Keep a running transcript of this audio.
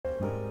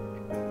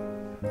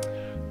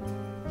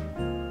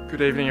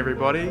Good evening,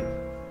 everybody.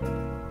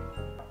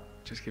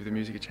 Just give the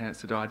music a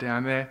chance to die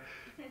down there.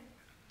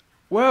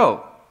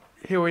 Well,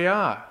 here we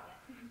are.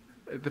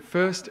 The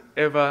first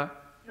ever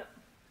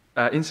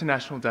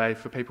International Day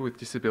for People with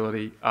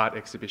Disability art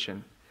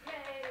exhibition.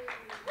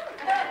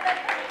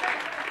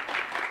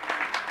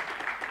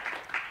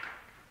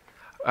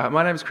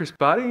 My name is Chris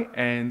Barty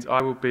and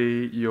I will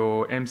be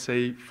your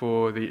MC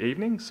for the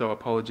evening, so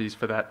apologies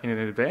for that in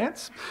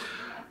advance.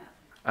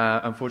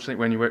 Unfortunately,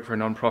 when you work for a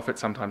non-profit,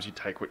 sometimes you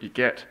take what you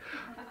get.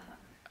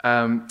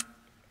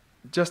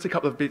 Just a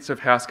couple of bits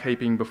of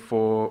housekeeping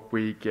before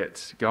we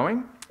get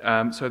going.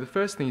 So the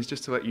first thing is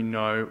just to let you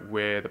know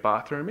where the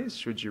bathroom is,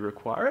 should you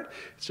require it.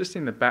 It's just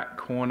in the back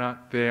corner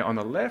there on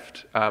the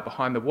left,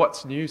 behind the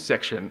What's New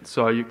section,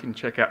 so you can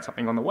check out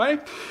something on the way,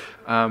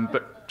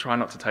 but try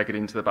not to take it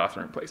into the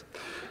bathroom, please.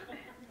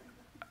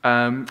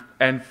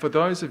 And for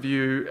those of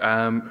you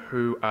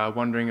who are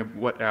wondering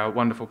what our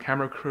wonderful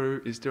camera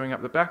crew is doing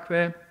up the back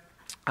there,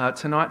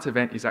 tonight's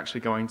event is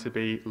actually going to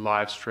be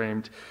live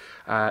streamed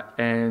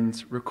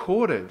and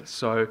recorded.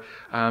 So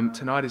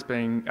tonight is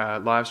being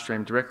live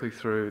streamed directly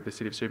through the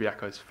City of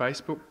Subiaco's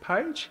Facebook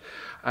page.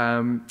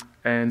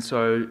 And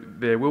so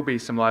there will be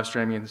some live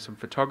streaming and some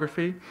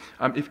photography.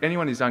 If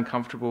anyone is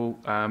uncomfortable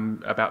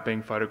about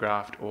being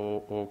photographed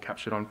or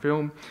captured on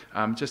film,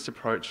 just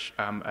approach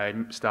a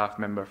staff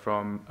member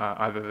from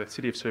either the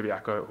City of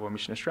Subiaco or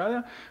Mission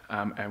Australia,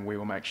 and we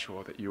will make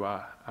sure that you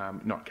are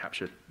not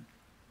captured.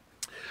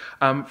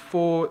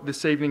 For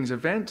this evening's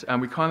event,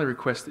 we kindly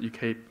request that you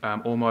keep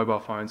all mobile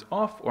phones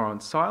off or on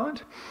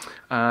silent,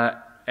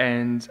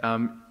 and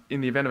in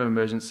the event of an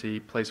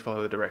emergency, please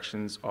follow the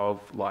directions of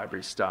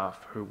library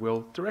staff who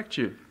will direct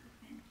you.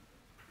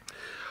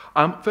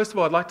 First of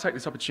all, I'd like to take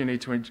this opportunity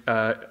to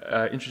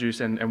introduce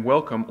and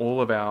welcome all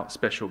of our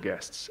special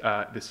guests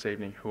this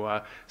evening who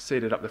are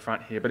seated up the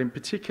front here. But in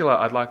particular,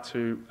 I'd like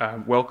to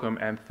welcome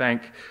and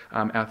thank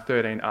our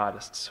 13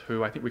 artists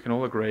who I think we can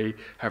all agree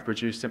have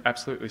produced some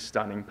absolutely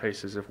stunning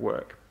pieces of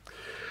work.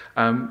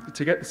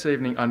 To get this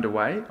evening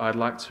underway, I'd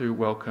like to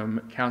welcome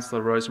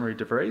Councillor Rosemary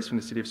De Vries from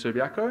the City of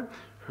Subiaco,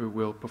 who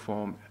will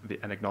perform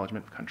an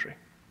acknowledgement of country.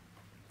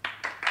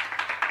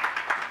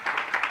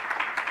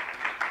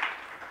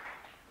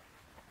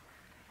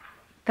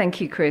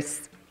 Thank you,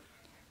 Chris.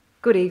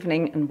 Good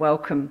evening and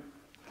welcome.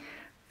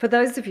 For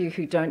those of you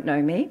who don't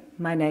know me,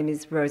 my name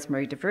is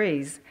Rosemary De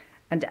Vries,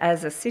 and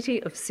as a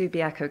City of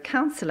Subiaco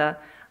councillor,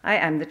 I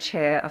am the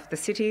chair of the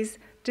City's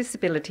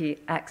Disability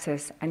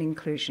Access and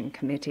Inclusion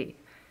Committee.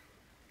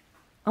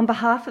 On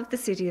behalf of the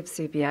City of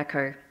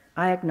Subiaco,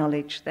 I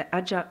acknowledge the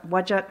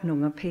Whadjuk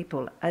Noongar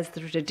people as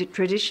the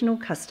traditional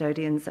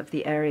custodians of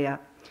the area.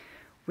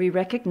 We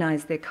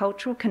recognise their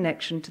cultural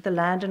connection to the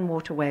land and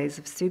waterways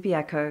of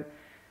Subiaco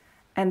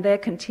and their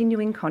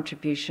continuing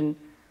contribution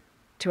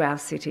to our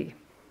city.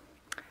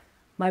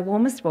 My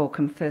warmest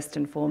welcome, first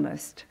and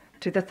foremost,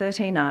 to the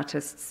 13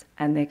 artists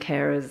and their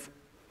carers.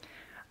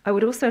 I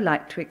would also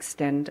like to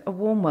extend a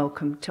warm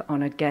welcome to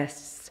honoured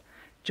guests: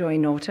 Joy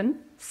Norton,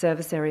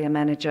 Service Area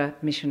Manager,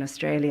 Mission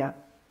Australia;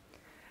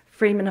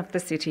 Freeman of the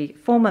City,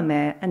 former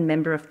Mayor and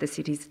member of the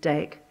City's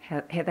DAKE,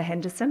 Heather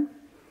Henderson;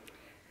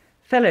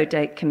 fellow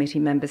DAKE committee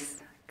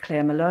members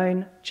Claire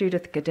Malone,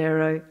 Judith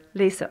Gadero,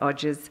 Lisa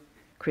Odgers,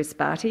 Chris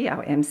Barty,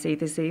 our MC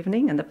this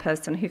evening, and the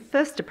person who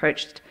first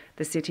approached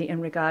the City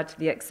in regard to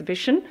the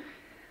exhibition,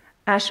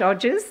 Ash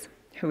Odgers,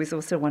 who is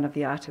also one of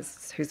the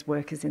artists whose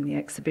work is in the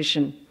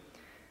exhibition;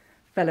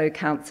 fellow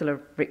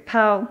councillor Rick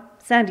Powell,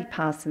 Sandy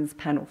Parsons,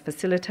 panel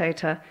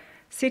facilitator,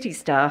 City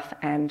staff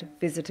and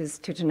visitors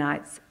to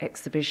tonight's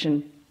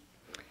exhibition.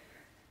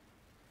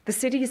 The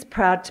City is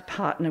proud to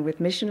partner with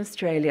Mission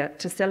Australia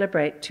to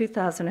celebrate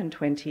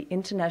 2020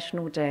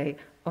 International Day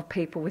of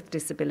People with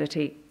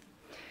Disability.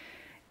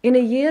 In a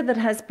year that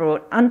has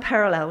brought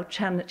unparalleled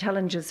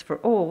challenges for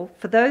all,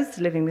 for those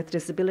living with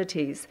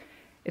disabilities,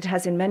 it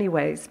has in many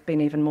ways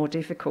been even more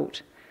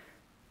difficult.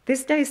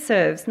 This day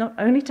serves not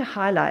only to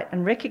highlight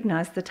and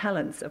recognise the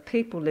talents of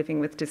people living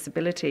with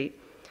disability,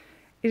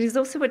 it is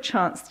also a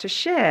chance to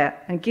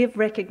share and give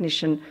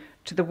recognition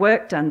to the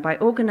work done by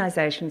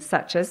organisations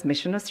such as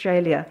Mission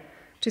Australia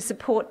to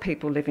support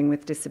people living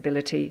with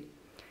disability.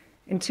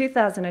 In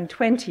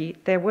 2020,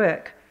 their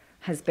work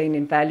has been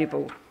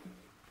invaluable.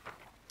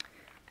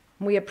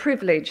 We are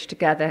privileged to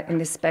gather in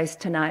this space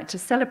tonight to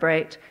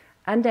celebrate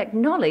and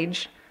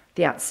acknowledge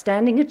the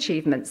outstanding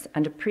achievements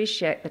and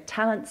appreciate the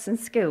talents and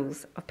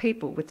skills of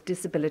people with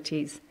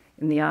disabilities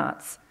in the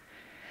arts.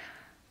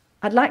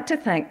 I'd like to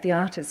thank the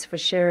artists for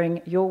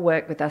sharing your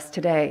work with us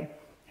today.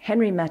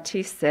 Henry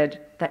Matisse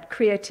said that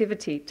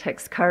creativity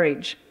takes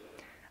courage.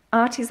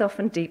 Art is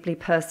often deeply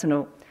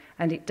personal,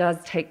 and it does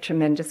take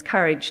tremendous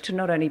courage to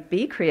not only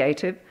be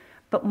creative,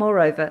 but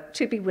moreover,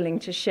 to be willing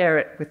to share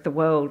it with the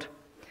world.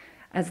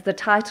 As the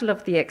title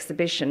of the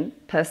exhibition,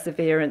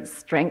 Perseverance,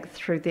 Strength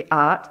Through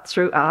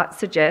Art,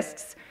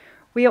 suggests,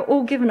 we are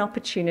all given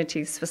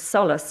opportunities for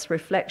solace,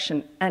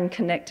 reflection, and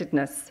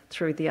connectedness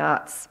through the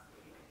arts.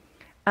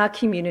 Our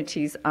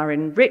communities are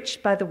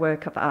enriched by the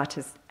work of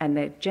artists and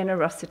their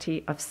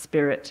generosity of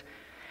spirit.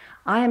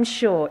 I am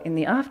sure in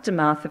the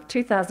aftermath of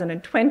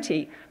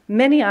 2020,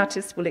 many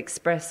artists will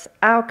express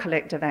our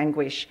collective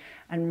anguish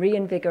and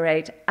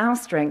reinvigorate our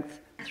strength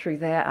through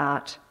their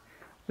art.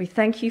 We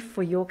thank you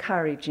for your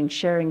courage in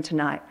sharing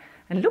tonight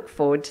and look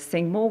forward to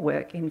seeing more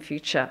work in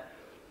future.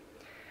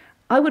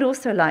 I would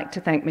also like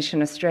to thank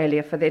Mission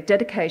Australia for their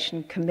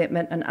dedication,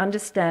 commitment and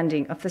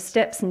understanding of the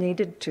steps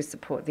needed to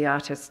support the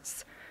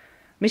artists.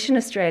 Mission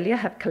Australia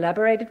have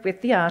collaborated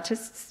with the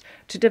artists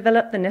to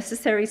develop the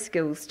necessary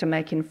skills to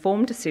make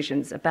informed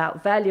decisions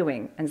about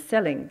valuing and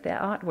selling their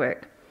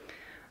artwork.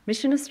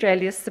 Mission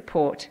Australia's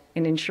support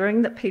in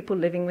ensuring that people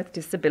living with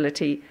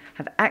disability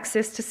have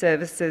access to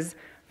services,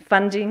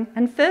 funding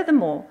and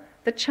furthermore,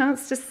 the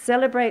chance to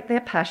celebrate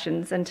their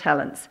passions and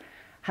talents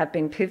have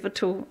been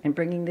pivotal in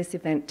bringing this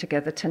event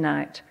together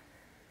tonight.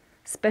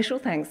 Special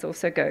thanks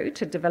also go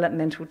to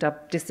Developmental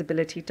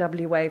Disability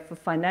WA for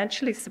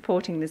financially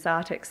supporting this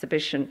art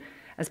exhibition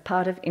as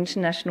part of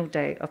International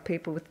Day of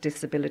People with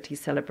Disability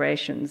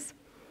celebrations.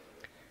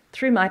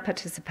 Through my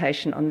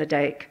participation on the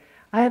DAKE,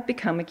 I have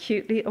become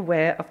acutely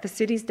aware of the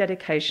city's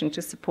dedication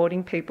to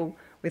supporting people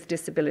with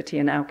disability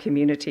in our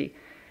community.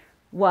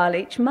 While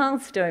each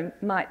milestone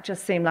might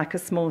just seem like a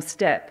small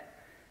step,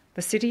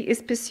 the city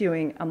is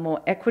pursuing a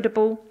more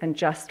equitable and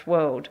just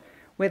world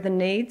where the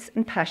needs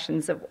and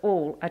passions of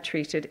all are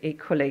treated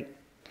equally.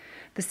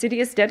 The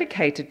city is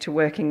dedicated to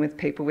working with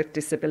people with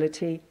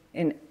disability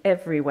in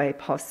every way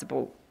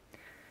possible.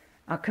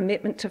 Our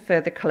commitment to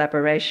further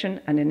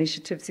collaboration and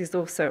initiatives is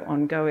also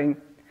ongoing.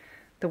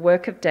 The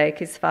work of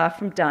DAKE is far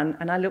from done,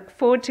 and I look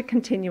forward to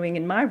continuing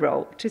in my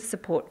role to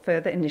support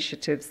further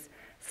initiatives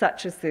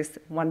such as this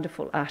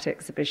wonderful art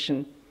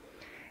exhibition.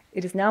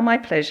 It is now my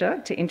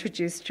pleasure to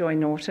introduce Joy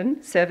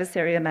Norton, Service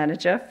Area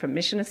Manager from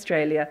Mission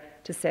Australia,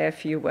 to say a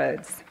few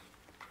words.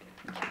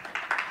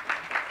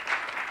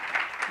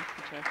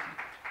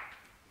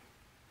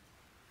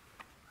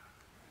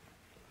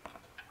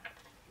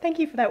 Thank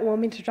you for that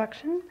warm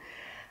introduction.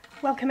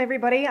 Welcome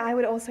everybody. I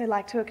would also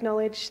like to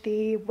acknowledge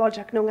the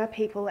Whadjuk Noongar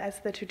people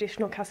as the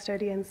traditional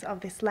custodians of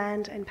this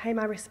land and pay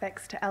my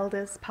respects to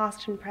elders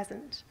past and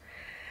present.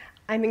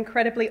 I'm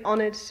incredibly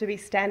honoured to be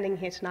standing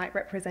here tonight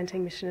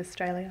representing Mission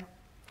Australia.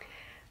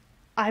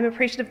 I'm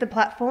appreciative of the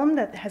platform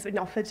that has been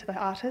offered to the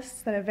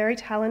artists that are very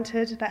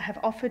talented, that have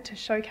offered to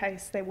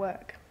showcase their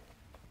work.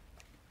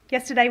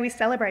 Yesterday we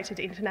celebrated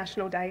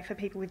International Day for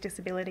People with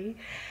Disability,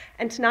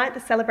 and tonight the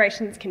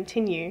celebrations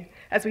continue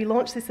as we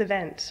launch this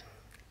event.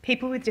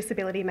 People with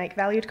disability make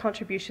valued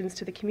contributions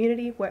to the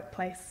community,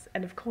 workplace,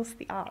 and of course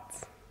the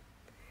arts.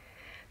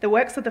 The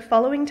works of the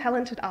following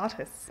talented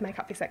artists make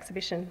up this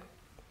exhibition: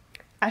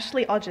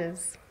 Ashley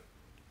Odgers,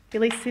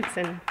 Billy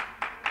Simpson,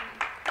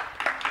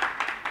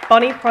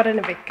 Bonnie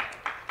Prodanovic,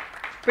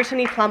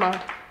 Brittany Plummer,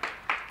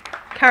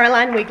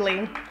 Caroline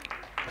Wigley,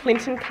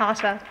 Clinton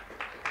Carter,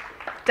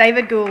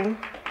 David Gould,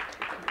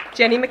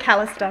 Jenny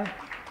McAllister,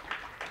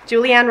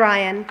 Julianne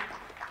Ryan,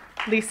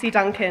 Lucy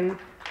Duncan,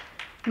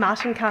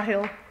 Martin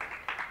Cahill,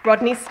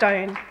 Rodney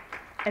Stone,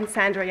 and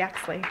Sandra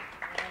Yaxley.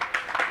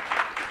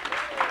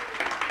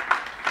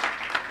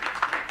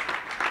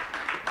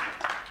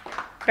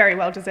 Very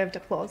well-deserved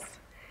applause.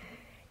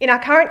 In our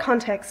current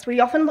context, we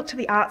often look to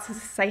the arts as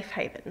a safe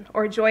haven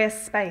or a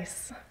joyous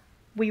space.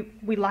 We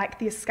like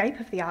the escape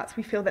of the arts.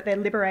 We feel that they're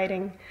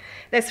liberating.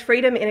 There's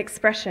freedom in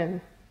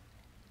expression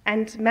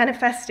and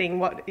manifesting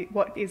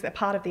what is a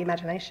part of the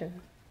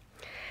imagination.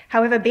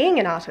 However, being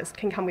an artist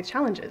can come with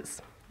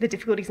challenges. The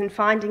difficulties in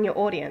finding your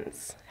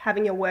audience,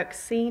 having your work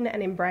seen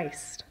and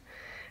embraced.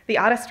 The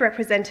artists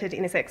represented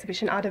in this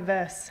exhibition are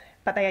diverse,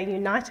 but they are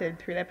united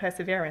through their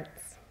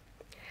perseverance.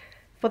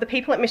 For the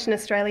people at Mission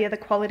Australia, the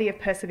quality of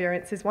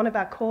perseverance is one of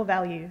our core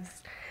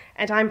values,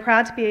 and I'm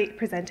proud to be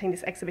presenting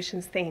this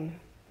exhibition's theme,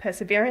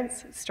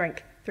 Perseverance,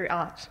 Strength Through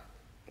Art.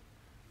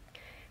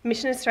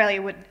 Mission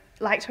Australia would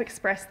like to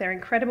express their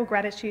incredible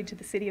gratitude to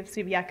the City of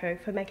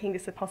Subiaco for making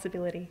this a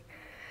possibility.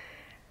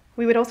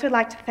 We would also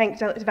like to thank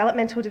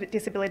Developmental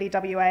Disability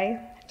WA,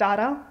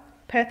 DATA,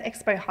 Perth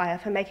Expo Hire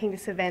for making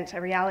this event a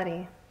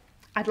reality.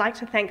 I'd like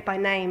to thank by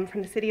name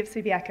from the City of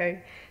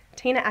Subiaco,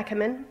 Tina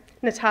Ackerman,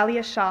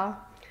 Natalia Shah,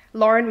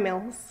 Lauren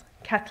Mills,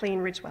 Kathleen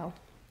Ridgewell.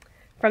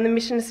 From the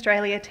Mission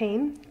Australia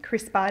team,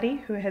 Chris Barty,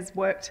 who has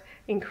worked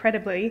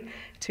incredibly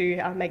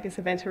to make this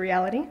event a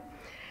reality,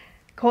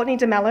 Courtney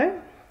DeMello,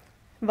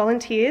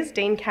 volunteers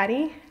Dean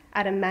Caddy,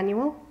 Adam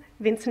Manuel,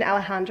 Vincent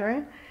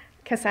Alejandro,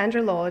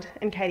 Cassandra Lord,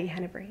 and Katie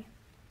Hanbury.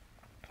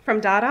 From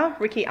DATA,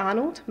 Ricky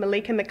Arnold,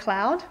 Malika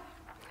McLeod,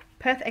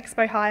 Perth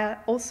Expo Hire,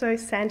 also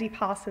Sandy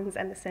Parsons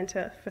and the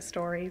Centre for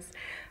Stories,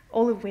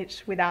 all of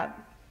which, without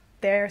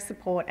their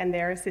support and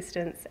their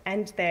assistance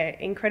and their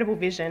incredible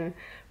vision,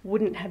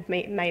 wouldn't have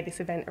made this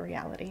event a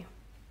reality.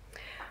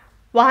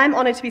 While I'm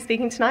honoured to be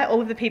speaking tonight, all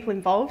of the people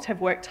involved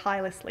have worked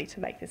tirelessly to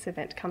make this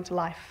event come to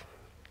life.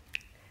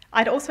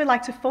 I'd also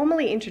like to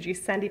formally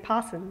introduce Sandy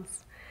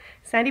Parsons.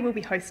 Sandy will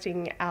be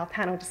hosting our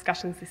panel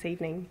discussions this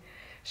evening.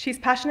 She's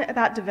passionate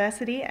about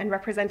diversity and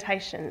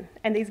representation,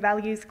 and these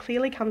values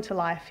clearly come to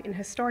life in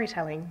her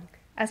storytelling,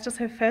 as does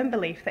her firm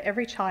belief that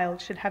every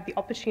child should have the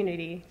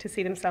opportunity to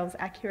see themselves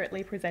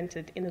accurately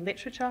presented in the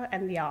literature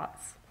and the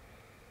arts.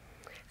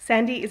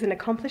 Sandy is an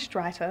accomplished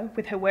writer,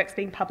 with her works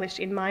being published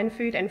in Mind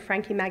Food and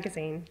Frankie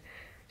magazine.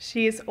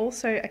 She is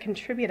also a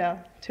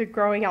contributor to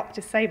Growing Up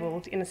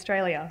Disabled in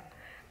Australia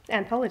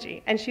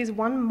anthology, and she has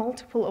won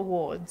multiple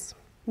awards.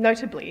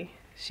 Notably,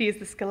 she is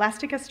the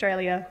Scholastic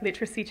Australia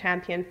Literacy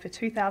Champion for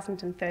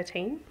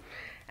 2013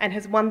 and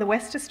has won the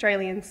West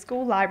Australian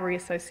School Library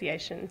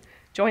Association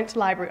Joint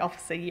Library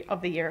Officer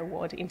of the Year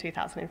Award in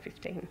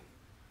 2015.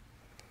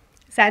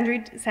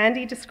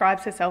 Sandy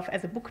describes herself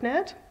as a book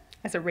nerd,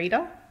 as a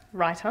reader,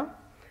 writer,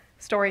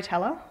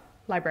 storyteller,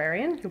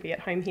 librarian, you'll be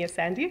at home here,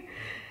 Sandy,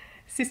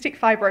 cystic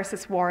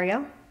fibrosis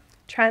warrior,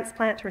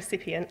 transplant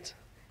recipient,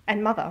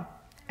 and mother,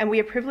 and we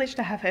are privileged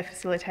to have her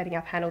facilitating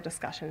our panel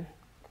discussion.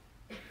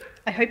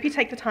 I hope you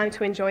take the time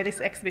to enjoy this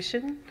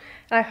exhibition,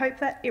 and I hope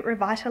that it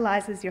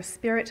revitalises your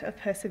spirit of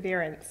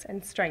perseverance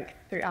and strength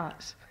through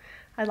art.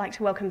 I'd like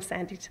to welcome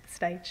Sandy to the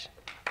stage.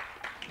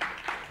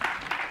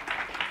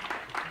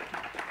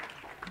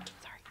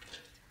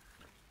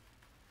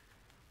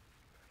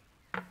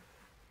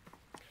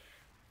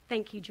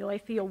 Thank you, Joy,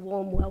 for your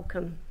warm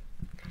welcome.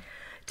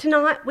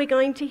 Tonight we're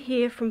going to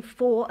hear from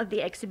 4 of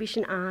the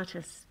exhibition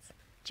artists: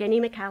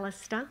 Jenny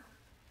McAllister,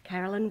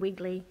 Carolyn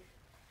Wigley,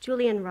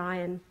 Julian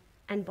Ryan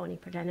and Bonnie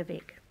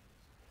Pradanovic.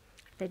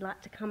 If they'd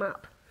like to come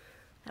up,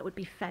 that would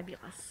be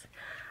fabulous.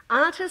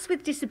 Artists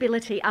with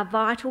disability are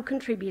vital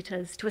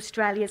contributors to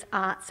Australia's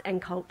arts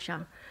and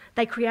culture.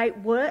 They create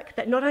work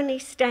that not only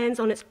stands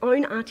on its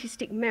own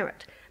artistic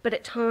merit, but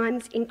at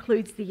times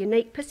includes the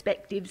unique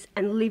perspectives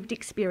and lived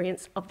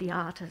experience of the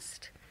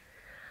artist.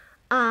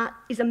 Art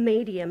is a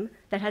medium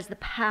that has the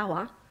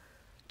power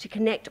to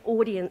connect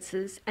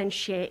audiences and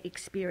share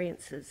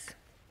experiences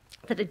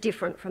that are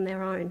different from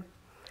their own.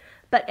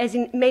 But as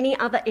in many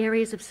other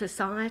areas of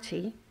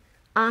society,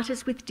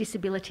 artists with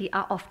disability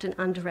are often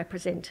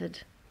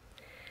underrepresented.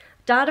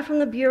 Data from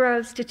the Bureau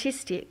of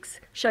Statistics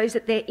shows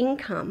that their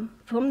income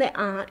from their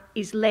art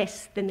is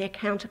less than their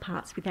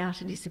counterparts without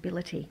a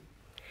disability,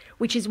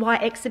 which is why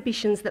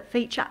exhibitions that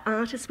feature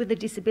artists with a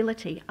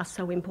disability are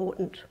so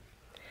important.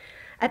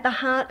 At the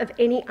heart of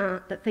any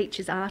art that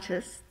features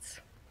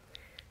artists,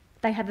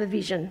 they have a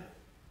vision.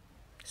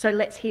 So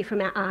let's hear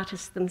from our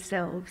artists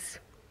themselves.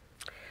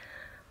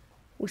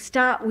 We'll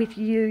start with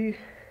you,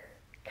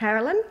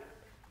 Carolyn.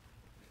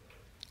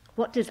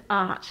 What does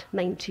art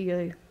mean to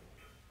you?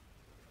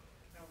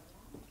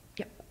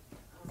 Yep.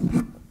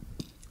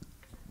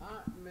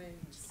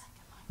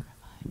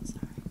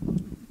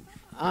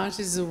 Art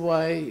is a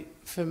way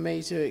for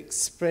me to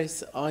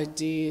express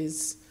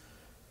ideas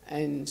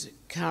and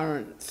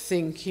current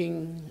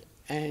thinking,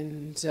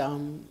 and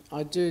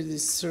I do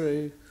this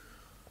through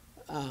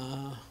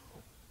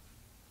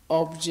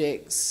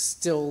objects,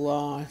 still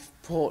life,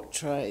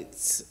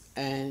 portraits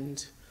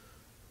and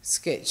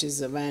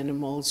sketches of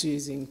animals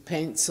using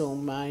pencil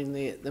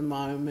mainly at the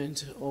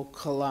moment, or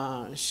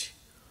collage.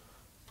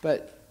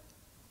 But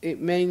it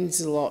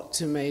means a lot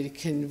to me to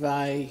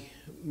convey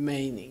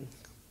meaning.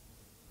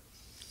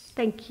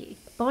 Thank you.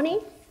 Bonnie,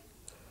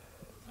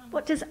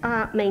 what does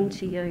art mean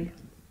to you?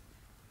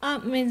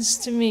 Art means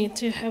to me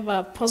to have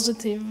a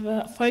positive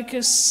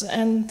focus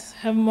and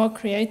have more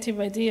creative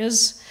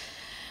ideas.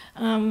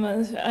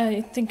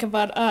 I think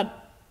about art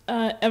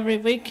every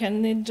week,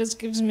 and it just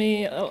gives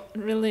me a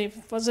really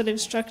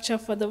positive structure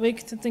for the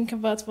week to think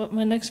about what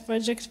my next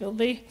project will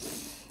be.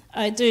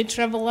 I do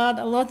travel art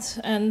a lot,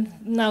 and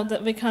now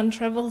that we can't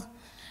travel,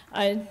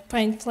 I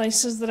paint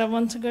places that I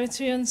want to go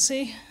to and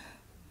see.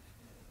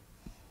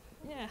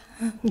 Yeah.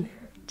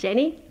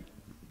 Jenny?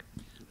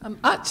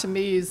 Art to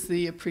me is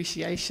the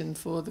appreciation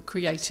for the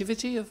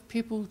creativity of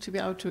people to be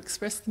able to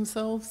express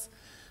themselves,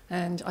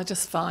 and I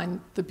just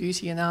find the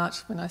beauty in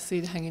art when I see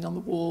it hanging on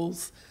the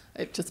walls.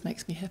 It just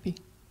makes me happy.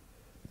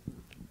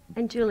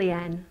 And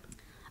Julianne?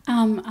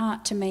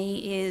 Art to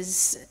me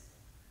is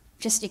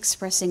just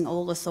expressing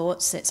all the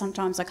thoughts that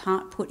sometimes I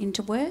can't put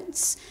into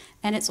words,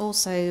 and it's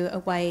also a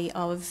way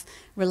of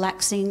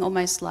relaxing,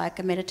 almost like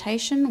a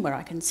meditation, where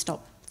I can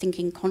stop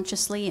thinking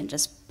consciously and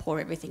just pour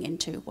everything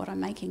into what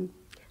I'm making.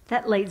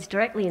 That leads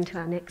directly into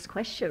our next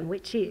question,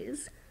 which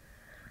is,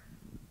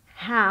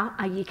 how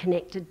are you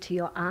connected to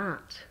your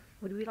art?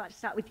 Would we like to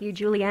start with you,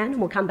 Julianne, and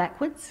we'll come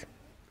backwards?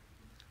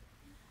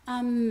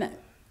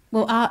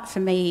 Well, art for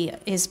me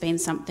has been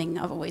something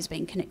I've always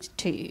been connected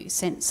to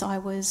since I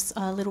was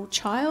a little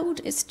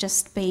child. It's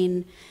just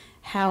been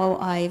how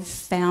I've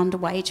found a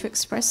way to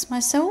express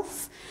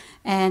myself,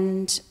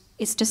 and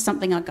it's just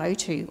something I go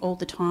to all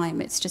the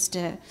time. It's just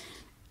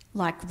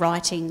like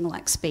writing,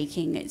 like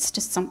speaking. It's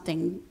just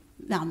something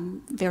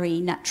very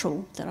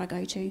natural that I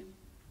go to.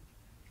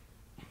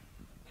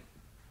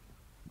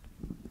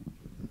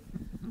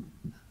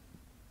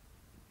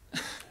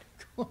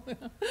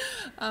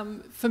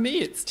 For me,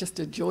 it's just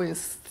a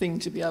joyous thing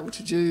to be able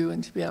to do,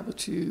 and to be able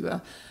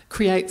to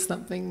create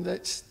something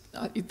that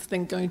it's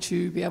then going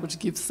to be able to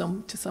give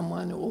some to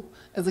someone or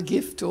as a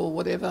gift or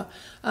whatever.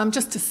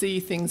 Just to see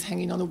things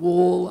hanging on a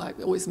wall, it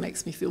always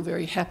makes me feel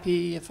very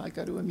happy. If I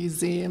go to a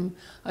museum,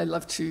 I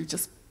love to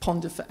just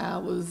ponder for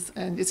hours,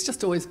 and it's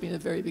just always been a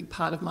very big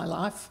part of my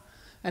life,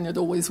 and it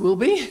always will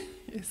be.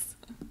 Yes.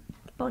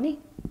 Bonnie?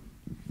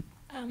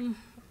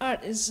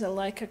 Art is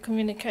like a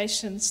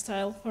communication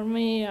style for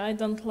me. I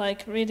don't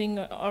like reading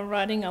or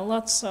writing a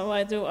lot, so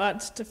I do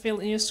art to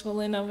feel useful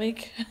in a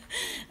week.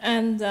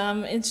 And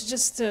it's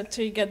just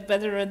to get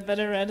better and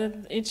better at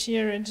it each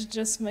year. It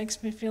just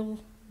makes me feel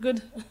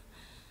good.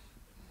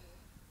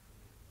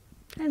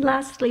 And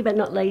lastly but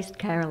not least,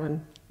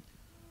 Carolyn.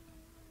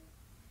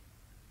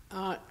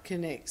 Art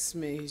connects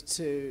me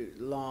to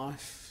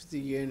life, the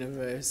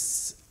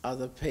universe,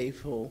 other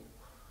people,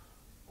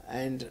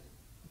 and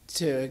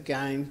to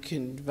again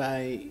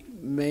convey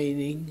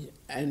meaning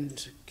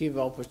and give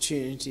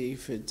opportunity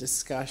for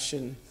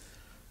discussion.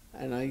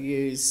 And I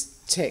use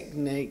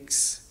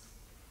techniques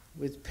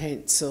with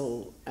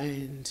pencil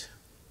and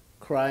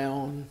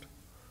crayon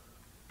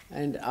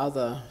and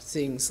other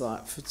things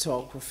like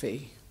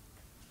photography.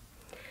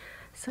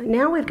 So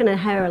now we're going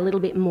to hear a little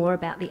bit more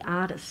about the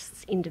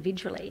artists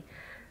individually.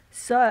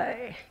 So,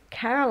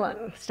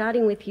 Carolyn,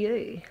 starting with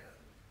you.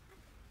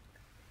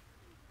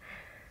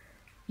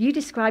 You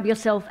describe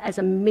yourself as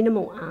a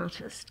minimal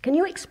artist. Can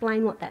you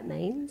explain what that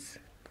means?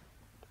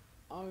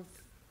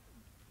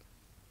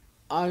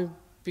 I've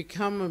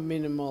become a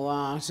minimal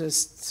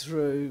artist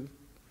through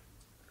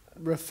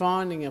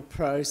refining a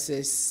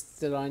process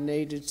that I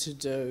needed to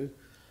do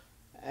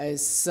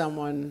as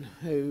someone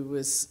who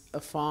was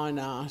a fine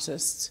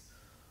artist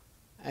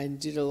and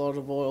did a lot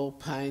of oil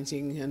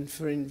painting, and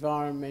for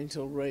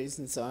environmental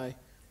reasons I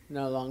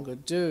no longer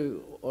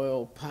do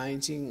oil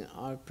painting.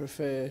 I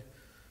prefer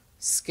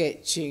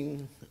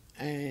sketching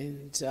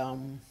and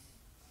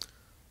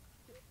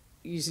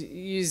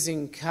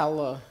using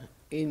colour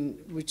in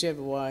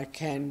whichever way I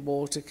can,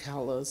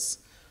 watercolours,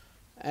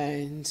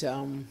 and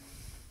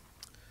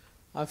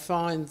I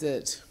find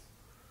that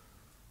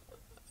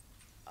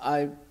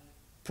I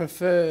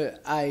prefer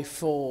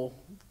A4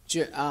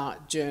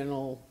 art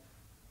journal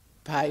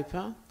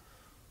paper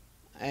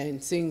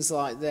and things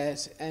like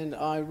that, and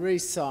I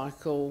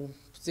recycle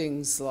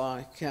things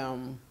like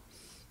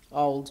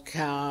old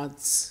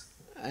cards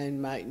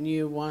and make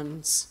new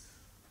ones,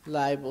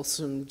 label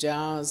some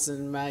jars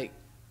and make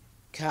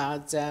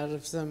cards out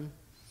of them,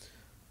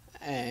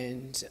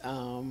 and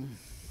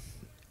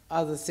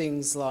other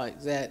things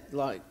like that,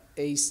 like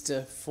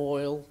Easter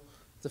foil,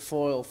 the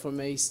foil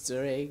from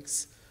Easter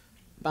eggs,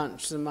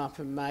 bunch them up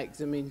and make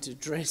them into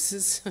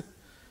dresses.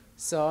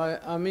 So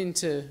I'm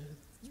into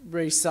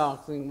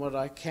recycling what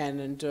I can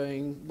and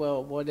doing,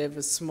 well,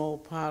 whatever small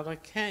part I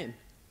can.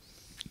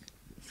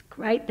 It's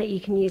great that you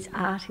can use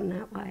art in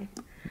that way.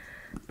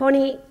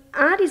 Bonnie,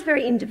 art is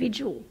very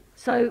individual.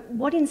 So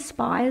what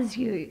inspires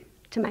you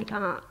to make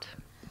art?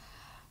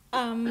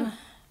 I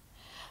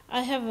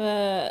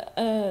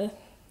have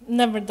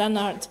never done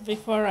art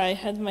before I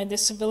had my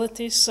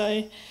disability,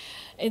 so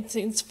it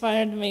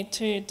inspired me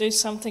to do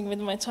something with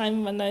my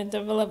time when I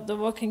developed the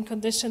walking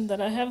condition that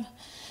I have.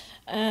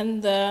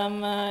 And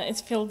it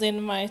filled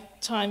in my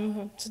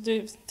time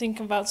to think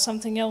about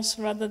something else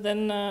rather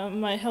than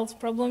my health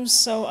problems,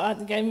 so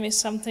art gave me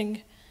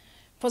something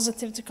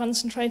positive to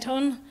concentrate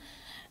on.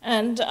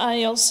 And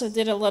I also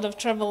did a lot of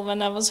travel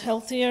when I was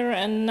healthier,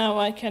 and now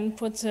I can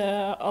put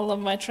all of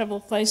my travel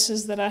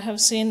places that I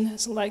have seen,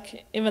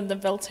 like even the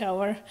bell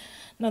tower.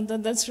 Not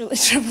that that's really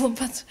travel,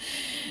 but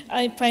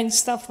I paint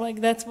stuff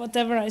like that.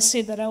 Whatever I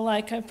see that I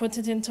like, I put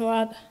it into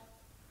art.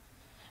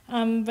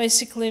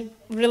 Basically,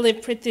 really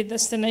pretty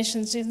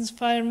destinations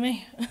inspire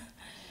me.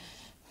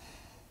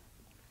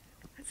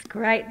 That's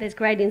great. There's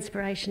great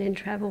inspiration in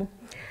travel.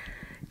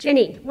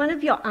 Jenny, one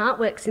of your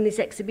artworks in this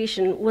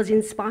exhibition was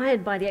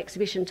inspired by the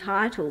exhibition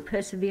title,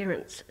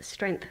 Perseverance,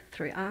 Strength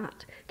Through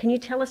Art. Can you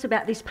tell us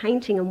about this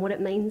painting and what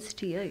it means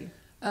to you?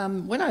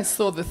 When I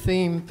saw the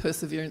theme,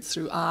 Perseverance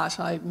Through Art,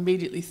 I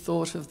immediately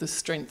thought of the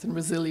strength and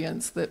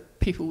resilience that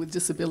people with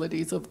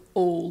disabilities of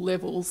all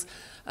levels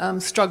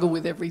struggle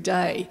with every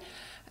day.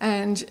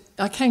 And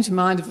I came to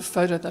mind of a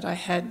photo that I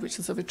had, which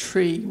is of a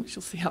tree, which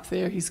you'll see up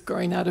there. He's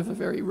growing out of a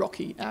very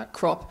rocky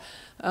outcrop,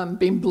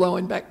 being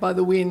blown back by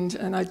the wind.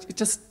 And I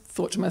just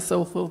thought to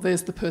myself, well,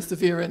 there's the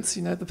perseverance,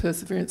 the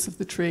perseverance of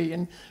the tree,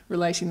 and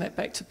relating that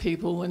back to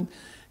people and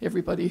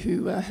everybody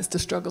who has to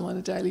struggle on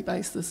a daily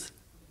basis.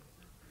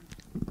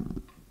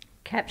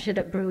 Captured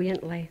it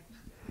brilliantly.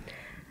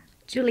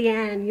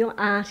 Julianne, your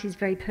art is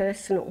very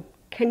personal.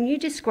 Can you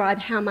describe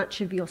how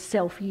much of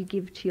yourself you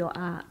give to your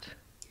art?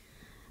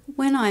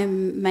 When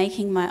I'm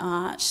making my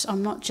art,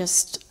 I'm not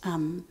just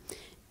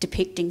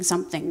depicting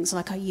something. So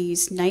like I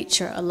use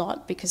nature a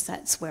lot because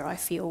that's where I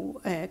feel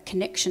a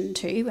connection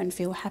to and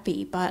feel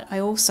happy. But I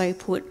also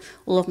put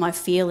all of my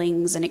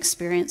feelings and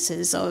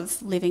experiences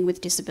of living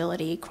with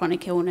disability,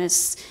 chronic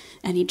illness,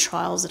 any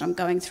trials that I'm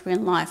going through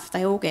in life,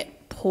 they all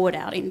get poured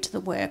out into the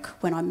work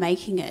when I'm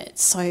making it.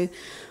 So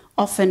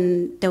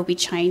often there'll be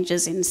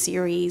changes in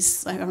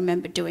series. I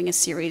remember doing a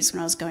series when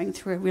I was going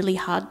through a really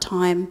hard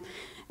time,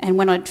 and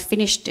when I'd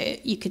finished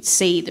it, you could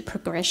see the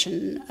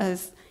progression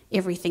of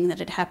everything that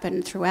had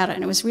happened throughout it,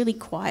 and it was really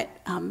quite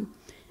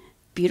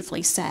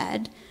beautifully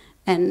sad,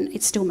 and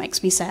it still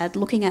makes me sad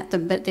looking at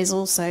them, but there's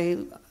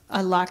also,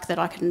 I like that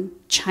I can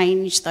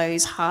change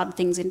those hard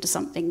things into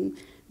something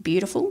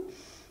beautiful,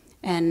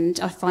 and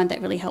I find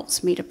that really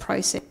helps me to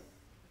process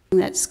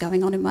that's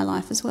going on in my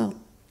life as well.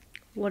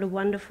 What a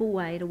wonderful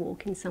way to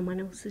walk in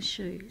someone else's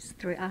shoes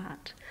through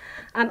art.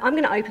 I'm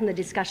going to open the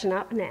discussion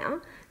up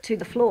now to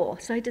the floor.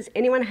 So does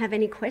anyone have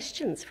any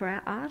questions for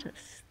our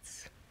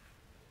artists?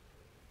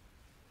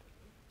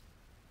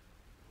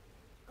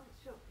 Oh,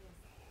 sure,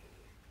 yes.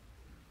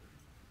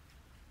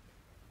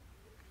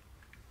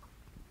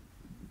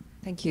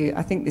 Thank you.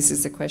 I think this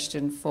is a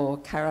question for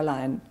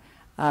Caroline.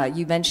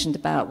 You mentioned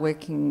about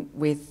working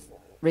with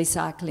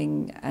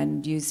recycling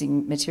and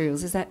using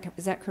materials. Is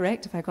that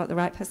correct? Have I got the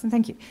right person?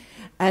 Thank you.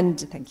 And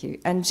thank you.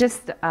 And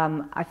just,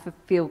 I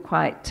feel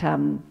quite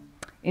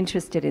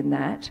interested in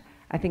that.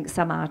 I think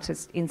some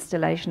artists,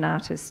 installation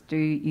artists, do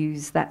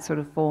use that sort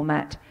of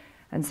format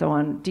and so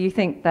on. Do you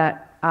think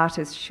that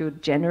artists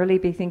should generally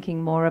be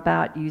thinking more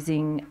about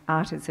using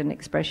art as an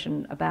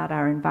expression about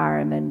our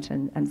environment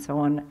and so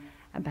on,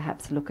 and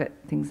perhaps look at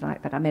things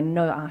like that? I mean,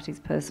 no art is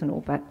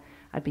personal, but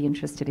I'd be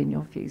interested in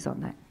your views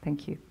on that.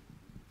 Thank you.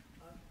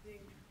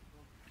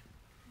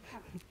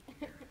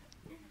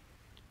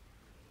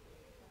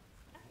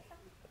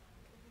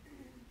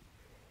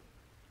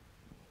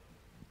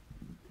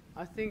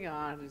 I think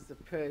art is a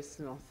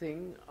personal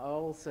thing. I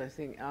also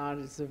think art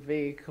is a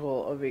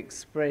vehicle of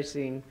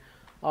expressing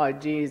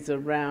ideas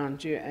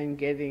around you and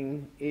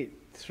getting it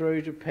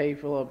through to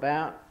people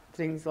about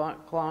things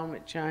like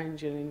climate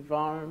change and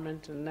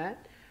environment and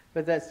that.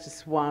 But that's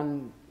just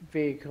one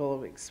vehicle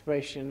of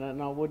expression,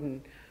 and I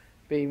wouldn't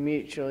be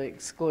mutually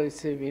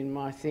exclusive in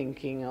my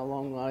thinking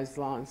along those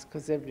lines,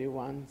 because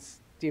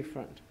everyone's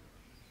different.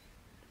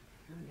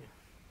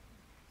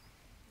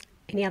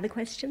 Any other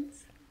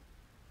questions?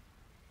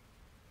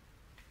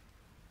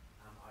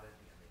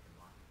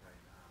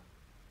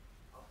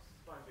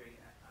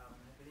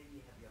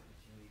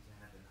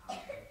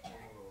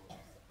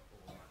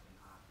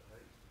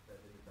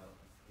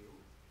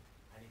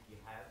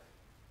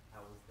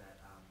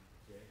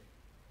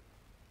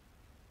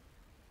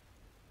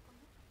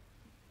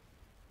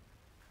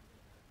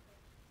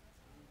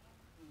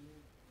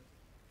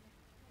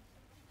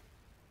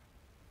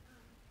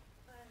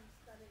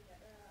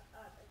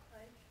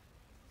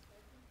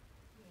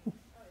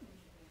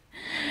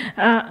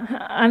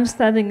 I'm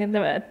studying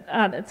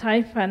art at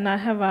TAFE, and I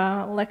have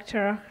a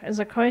lecturer as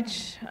a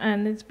coach,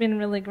 and it's been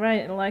really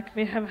great. Like,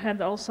 we have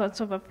had all sorts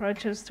of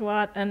approaches to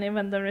art, and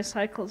even the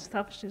recycled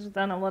stuff, she's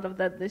done a lot of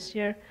that this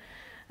year.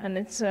 And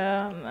it's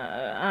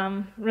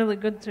really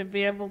good to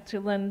be able to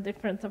learn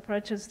different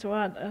approaches to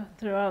art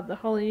throughout the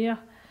whole year.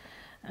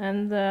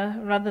 And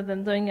rather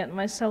than doing it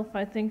myself,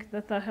 I think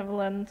that I have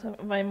learned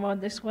way more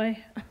this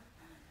way.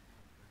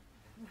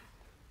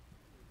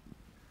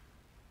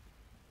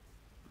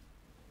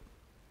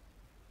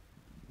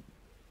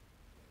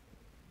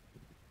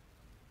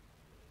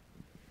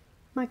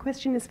 My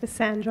question is for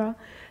Sandra.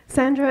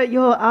 Sandra,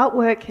 your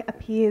artwork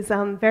appears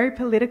very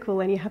political,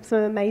 and you have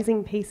some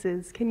amazing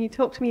pieces. Can you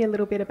talk to me a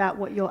little bit about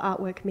what your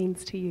artwork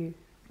means to you?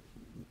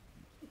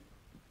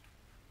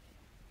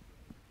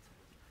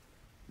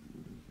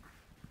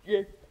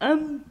 Yes,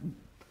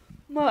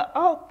 my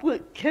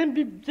artwork can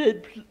be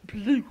very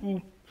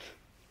political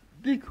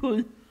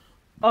because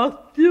I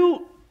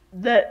feel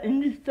that in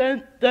this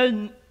day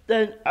and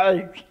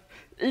age,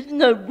 even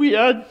though we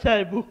are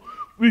disabled,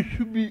 we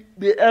should be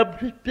able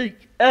to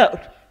speak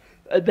out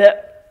about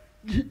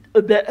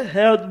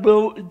how the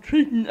world is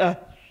treating us.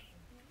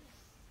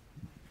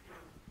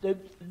 Is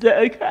that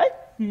okay?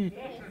 Yes,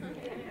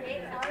 it's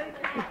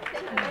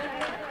okay.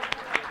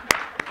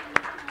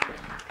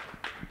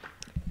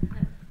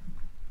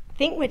 I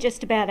think we're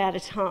just about out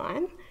of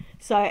time,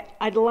 so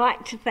I'd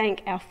like to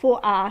thank our 4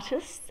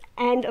 artists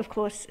and, of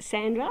course,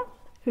 Sandra,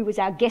 who was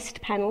our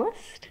guest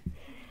panellist.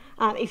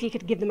 If you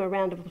could give them a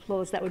round of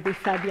applause, that would be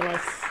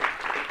fabulous.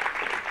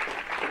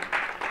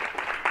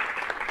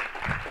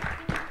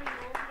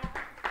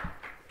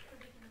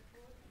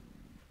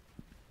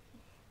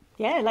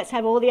 Yeah, let's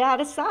have all the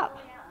artists up.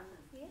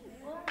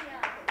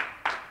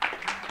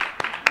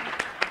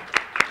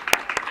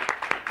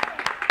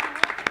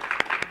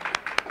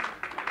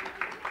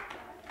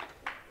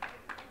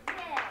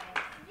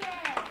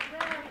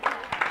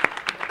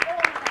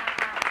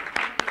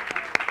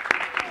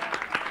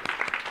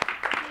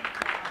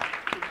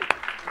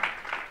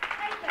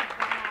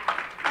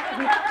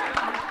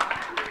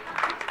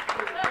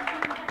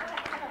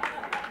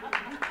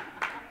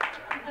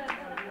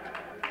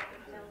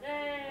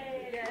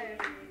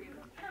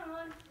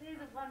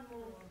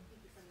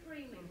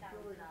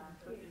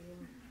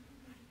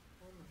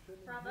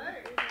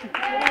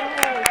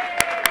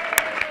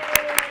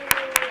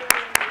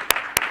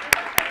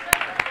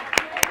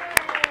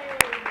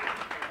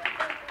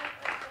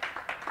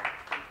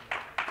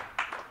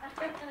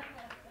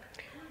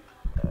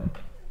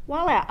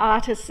 While our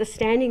artists are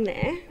standing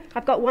there,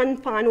 I've got one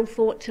final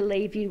thought to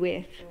leave you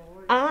with.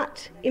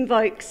 Art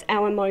invokes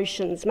our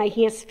emotions,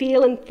 making us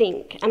feel and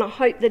think, and I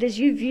hope that as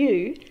you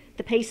view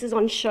the pieces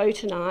on show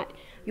tonight,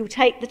 you'll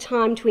take the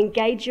time to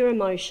engage your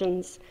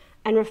emotions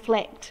and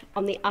reflect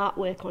on the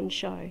artwork on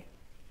show.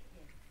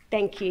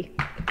 Thank you.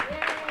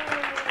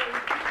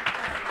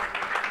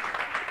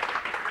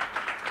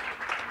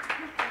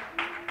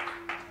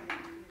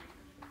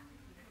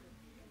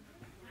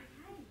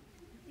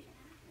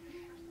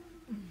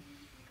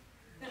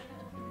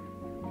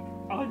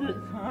 I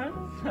don't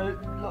know, so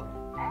look.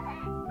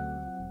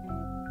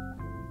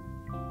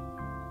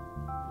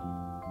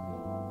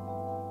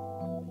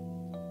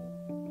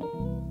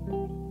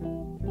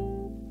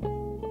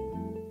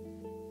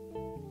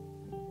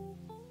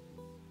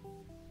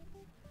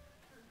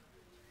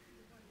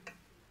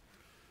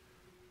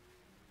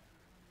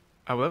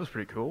 Oh, well, that was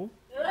pretty cool.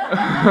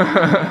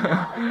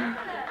 I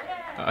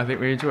think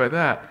we enjoyed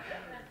that.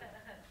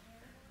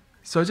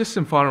 So just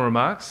some final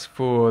remarks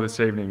for this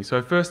evening.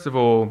 So first of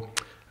all,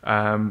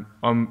 on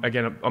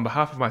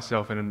behalf of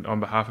myself and on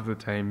behalf of the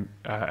team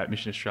at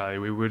Mission Australia,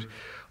 we would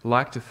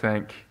like to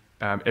thank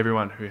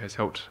everyone who has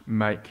helped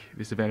make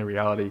this event a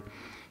reality,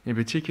 in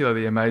particular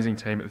the amazing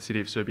team at the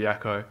City of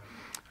Subiaco.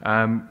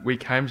 We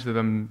came to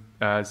them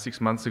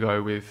 6 months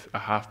ago with a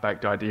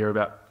half-baked idea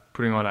about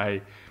putting on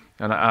an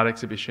art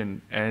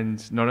exhibition,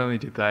 and not only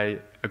did they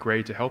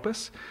agree to help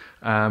us,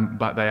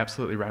 but they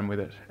absolutely ran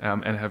with it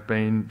and have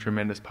been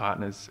tremendous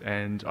partners,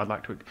 and I'd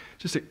like to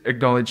just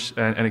acknowledge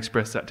and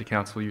express that to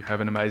Council. You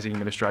have an amazing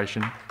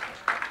administration.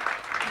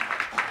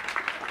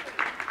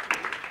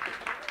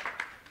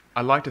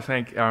 I'd like to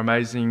thank our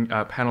amazing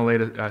panel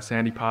leader,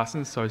 Sandy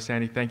Parsons. So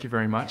Sandy, thank you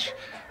very much.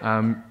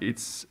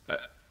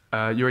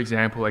 Your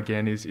example,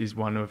 again, is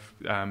one of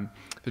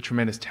the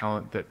tremendous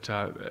talent that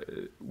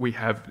we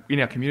have in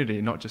our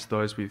community, not just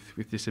those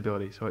with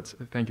disability. So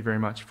thank you very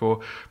much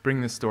for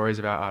bringing the stories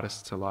of our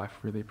artists to life.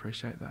 Really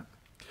appreciate that.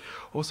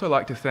 Also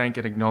like to thank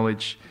and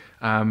acknowledge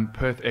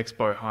Perth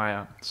Expo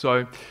Hire.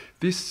 So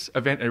this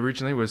event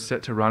originally was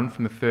set to run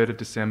from the 3rd of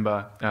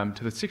December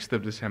to the 6th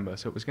of December.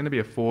 So it was going to be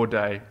a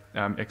 4-day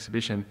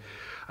exhibition.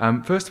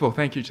 First of all,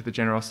 thank you to the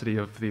generosity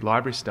of the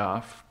library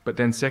staff, but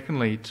then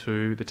secondly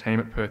to the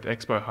team at Perth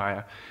Expo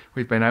Hire.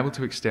 We've been able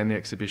to extend the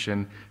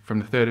exhibition from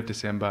the 3rd of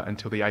December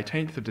until the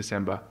 18th of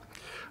December.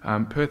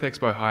 Perth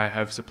Expo Hire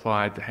have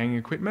supplied the hanging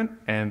equipment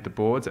and the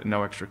boards at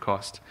no extra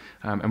cost,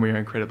 and we are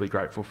incredibly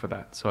grateful for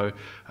that. So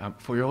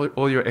for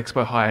all your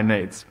Expo Hire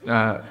needs.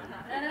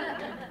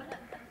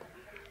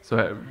 So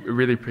I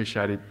really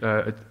appreciate it.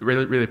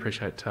 Really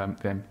appreciate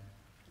them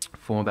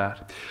for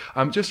that.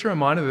 Just a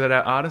reminder that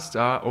our artists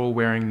are all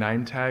wearing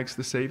name tags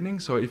this evening,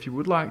 so if you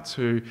would like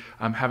to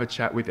have a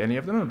chat with any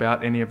of them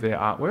about any of their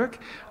artwork,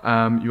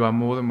 you are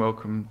more than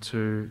welcome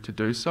to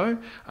do so.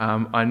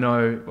 I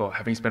know, well,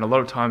 having spent a lot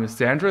of time with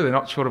Sandra, they're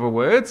not short of a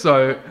word,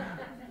 so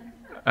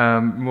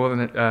more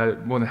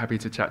than happy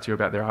to chat to you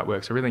about their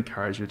artwork, so I really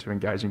encourage you to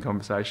engage in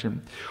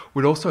conversation.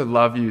 We'd also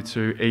love you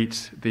to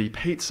eat the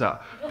pizza.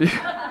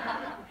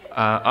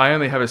 I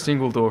only have a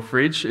single door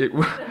fridge.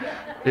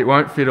 It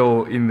won't fit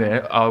all in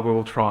there. I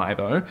will try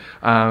though.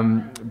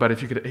 But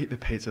if you could eat the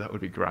pizza, that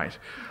would be great.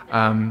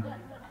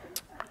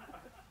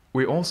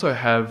 We also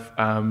have,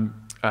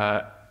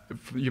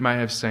 you may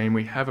have seen,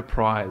 we have a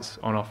prize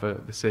on offer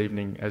this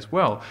evening as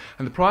well.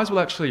 And the prize will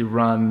actually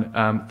run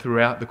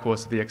throughout the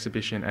course of the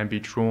exhibition and be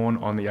drawn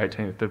on the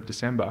 18th of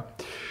December.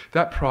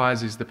 That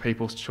prize is the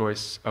People's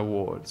Choice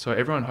Award. So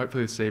everyone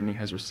hopefully this evening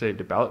has received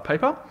a ballot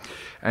paper,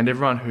 and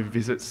everyone who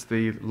visits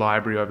the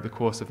library over the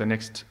course of the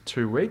next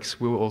 2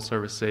 weeks will also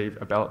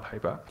receive a ballot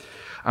paper.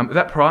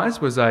 That prize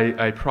was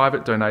a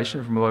private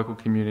donation from a local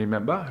community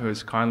member who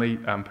has kindly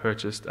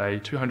purchased a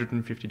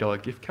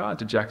 $250 gift card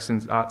to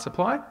Jackson's Art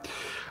Supply.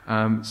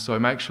 So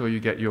make sure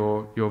you get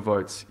your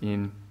votes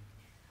in.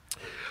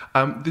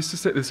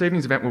 This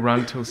evening's event will run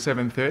until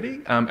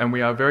 7:30, and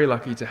we are very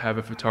lucky to have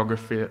a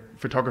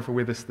photographer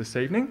with us this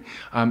evening.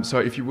 So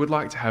if you would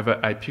like to have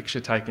a picture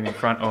taken in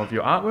front of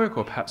your artwork,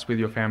 or perhaps with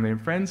your family and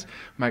friends,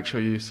 make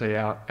sure you see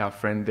our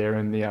friend there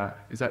in the,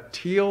 is that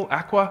teal,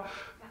 aqua?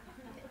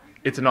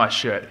 It's a nice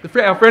shirt.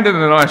 Our friend in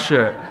the nice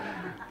shirt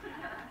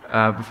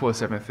before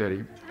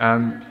 7:30.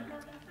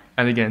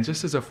 And again,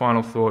 just as a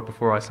final thought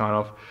before I sign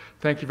off,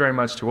 thank you very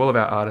much to all of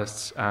our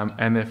artists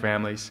and their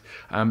families.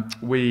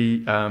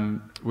 We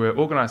were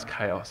organised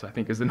chaos, I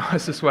think is the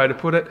nicest way to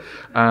put it.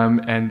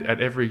 And at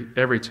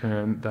every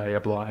turn, they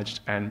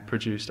obliged and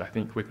produced, I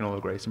think we can all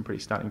agree, some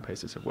pretty stunning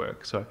pieces of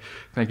work. So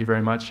thank you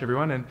very much,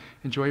 everyone, and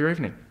enjoy your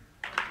evening.